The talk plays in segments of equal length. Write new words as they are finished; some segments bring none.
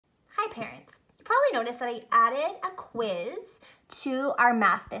parents. You probably noticed that I added a quiz to our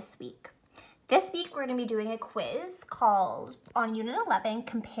math this week. This week we're going to be doing a quiz called on Unit 11,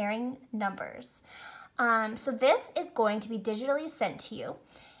 Comparing Numbers. So this is going to be digitally sent to you.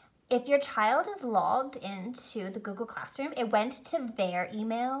 If your child is logged into the Google Classroom, it went to their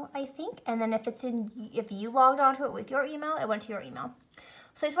email, I think, and then if you logged onto it with your email, it went to your email.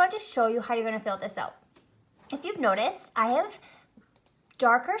 So I just wanted to show you how you're going to fill this out. If you've noticed, I have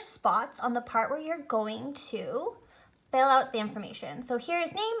darker spots on the part where you're going to fill out the information. So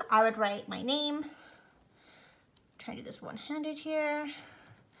here's name. I would write my name. I'm trying to do this one-handed here.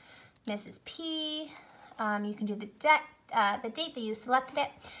 Mrs. P. You can do the date that you selected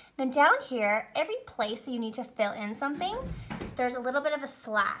it. Then down here, every place that you need to fill in something, there's a little bit of a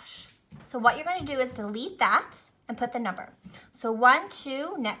slash. So what you're going to do is delete that and put the number. So 1,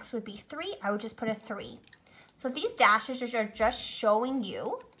 2, next would be 3. I would just put a 3. So these dashes are just showing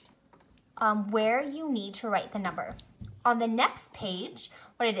you where you need to write the number. On the next page,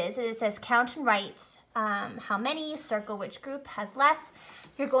 what it says count and write how many, circle which group has less.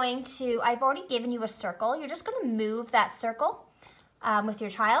 You're going to, I've already given you a circle. You're just going to move that circle with your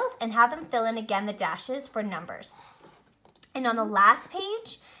child and have them fill in again the dashes for numbers. And on the last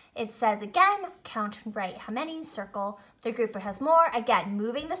page, it says again, count and write how many, circle the group that has more. Again,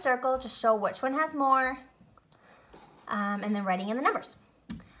 moving the circle to show which one has more, and then writing in the numbers.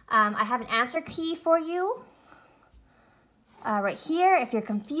 I have an answer key for you right here if you're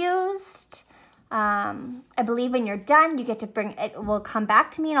confused. I believe when you're done, you get to it will come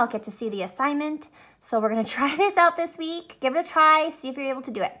back to me and I'll get to see the assignment. So we're going to try this out this week. Give it a try, see if you're able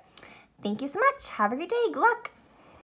to do it. Thank you so much. Have a great day. Good luck.